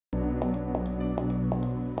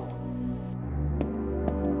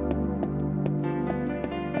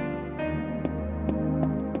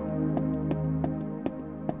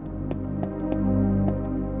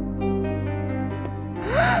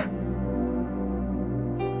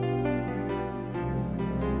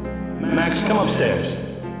Max, come upstairs.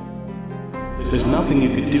 There's nothing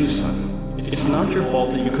you could do, son. It's not your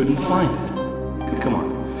fault that you couldn't find it. Come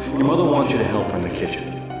on. Your mother wants you to help her in the kitchen.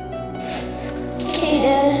 Okay,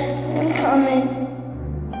 Dad. I'm coming.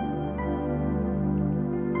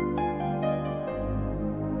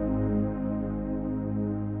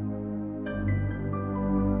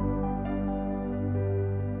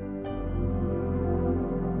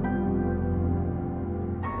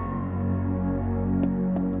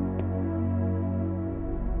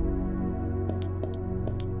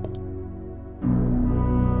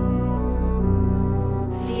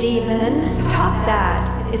 Steven, stop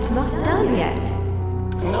that. It's not done yet.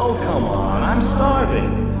 No, come on. I'm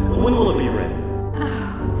starving. When will it be ready?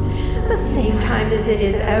 The same time as it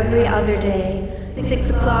is every other day. 6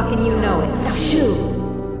 o'clock and you know it. Now shoo!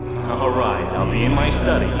 All right, I'll be in my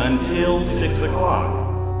study until 6 o'clock.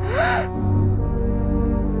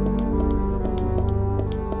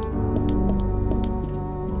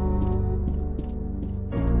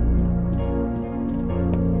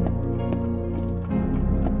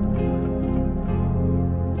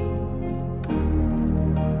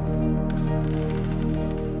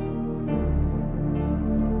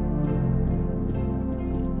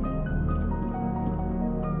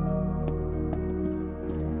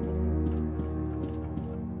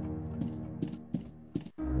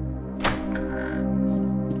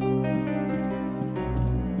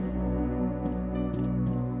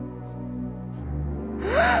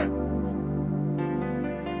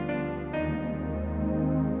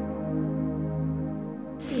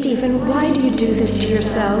 Stephen, why do you do this to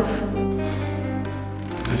yourself?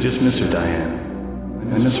 I just miss her, Diane.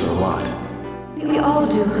 I miss her a lot. We all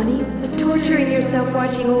do, honey. But torturing yourself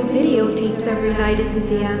watching old videotapes every night isn't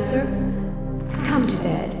the answer. Come to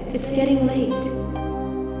bed. It's getting late.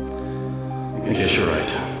 I guess you're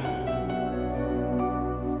right.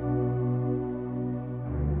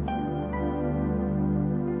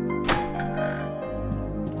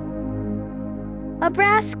 A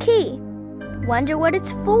brass key. Wonder what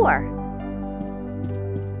it's for.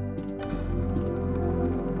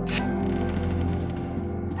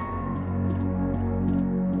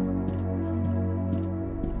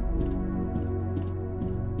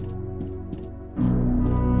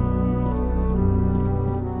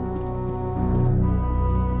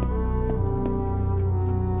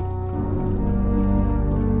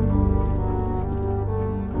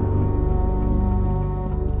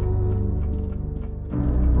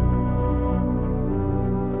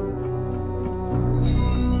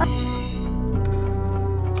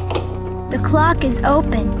 The clock is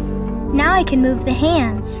open. Now I can move the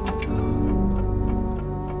hands.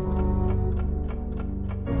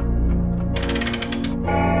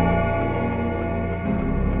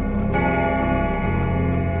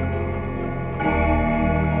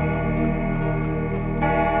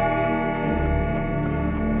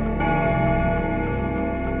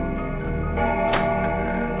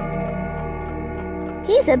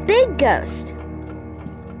 He's a big ghost.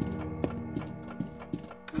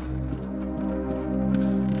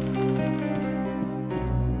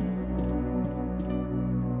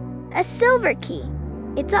 A silver key.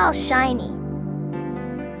 It's all shiny.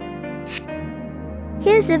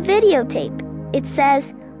 Here's a videotape. It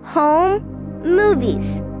says, Home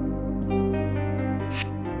Movies.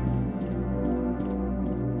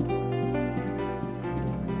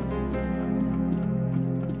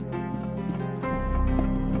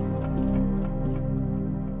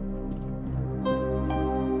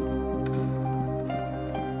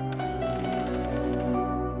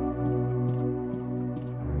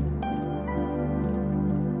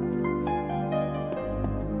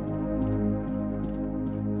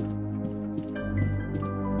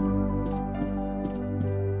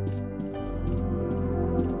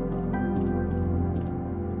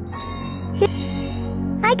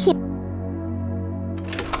 I can't.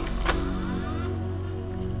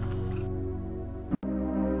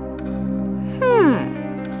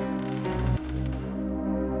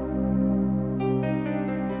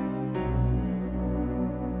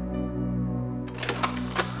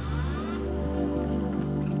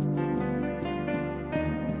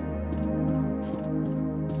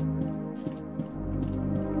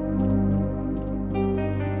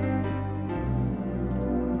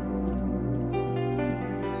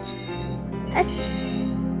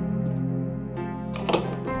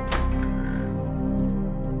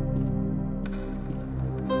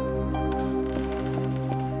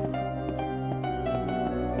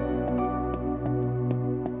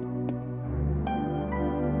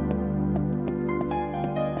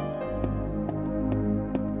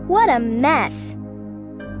 What a mess.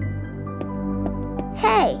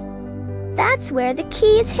 Hey, That's where the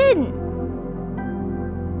key is hidden.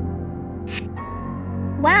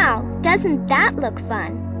 Wow, doesn't that look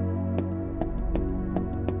fun?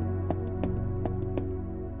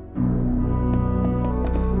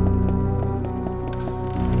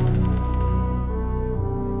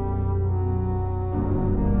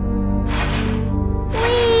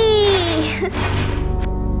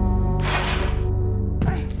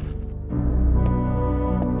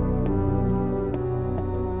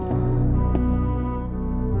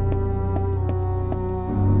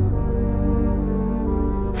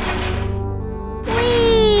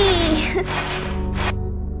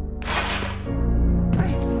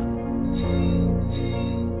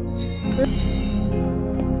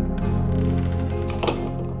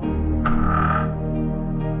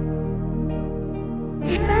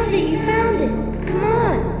 You found it. Come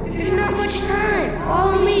on. There's not much time.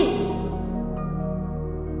 Follow me.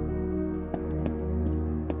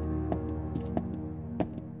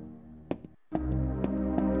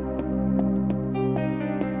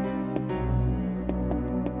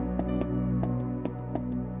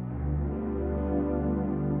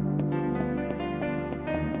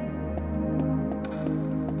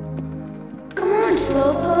 Come on,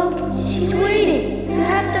 Slowpoke. She's waiting. You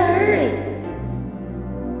have to hurry.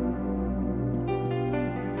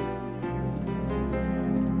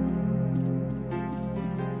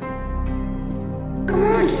 Come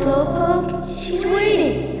on, Slowpoke. She's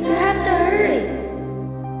waiting. You have to hurry.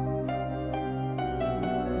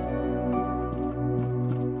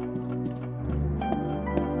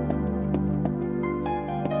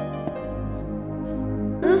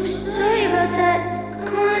 Oops, sorry about that.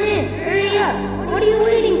 Come on in. Hurry up. What are you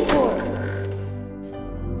waiting for?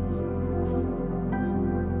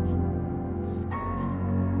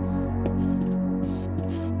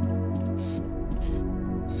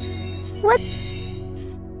 What?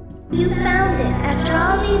 You found it after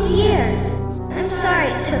all these years. I'm sorry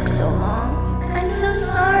it took so long. I'm so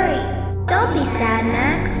sorry. Don't be sad,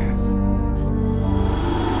 Max.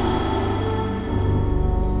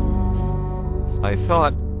 I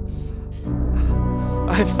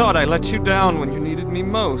thought I let you down when you needed me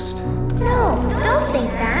most. No, don't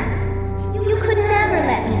think that. You could never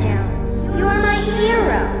let me down. You're my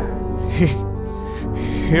hero.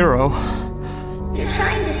 Hero? You're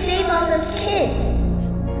trying to save all those kids.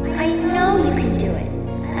 I know you can do it.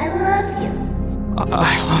 I love you.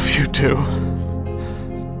 I love you too.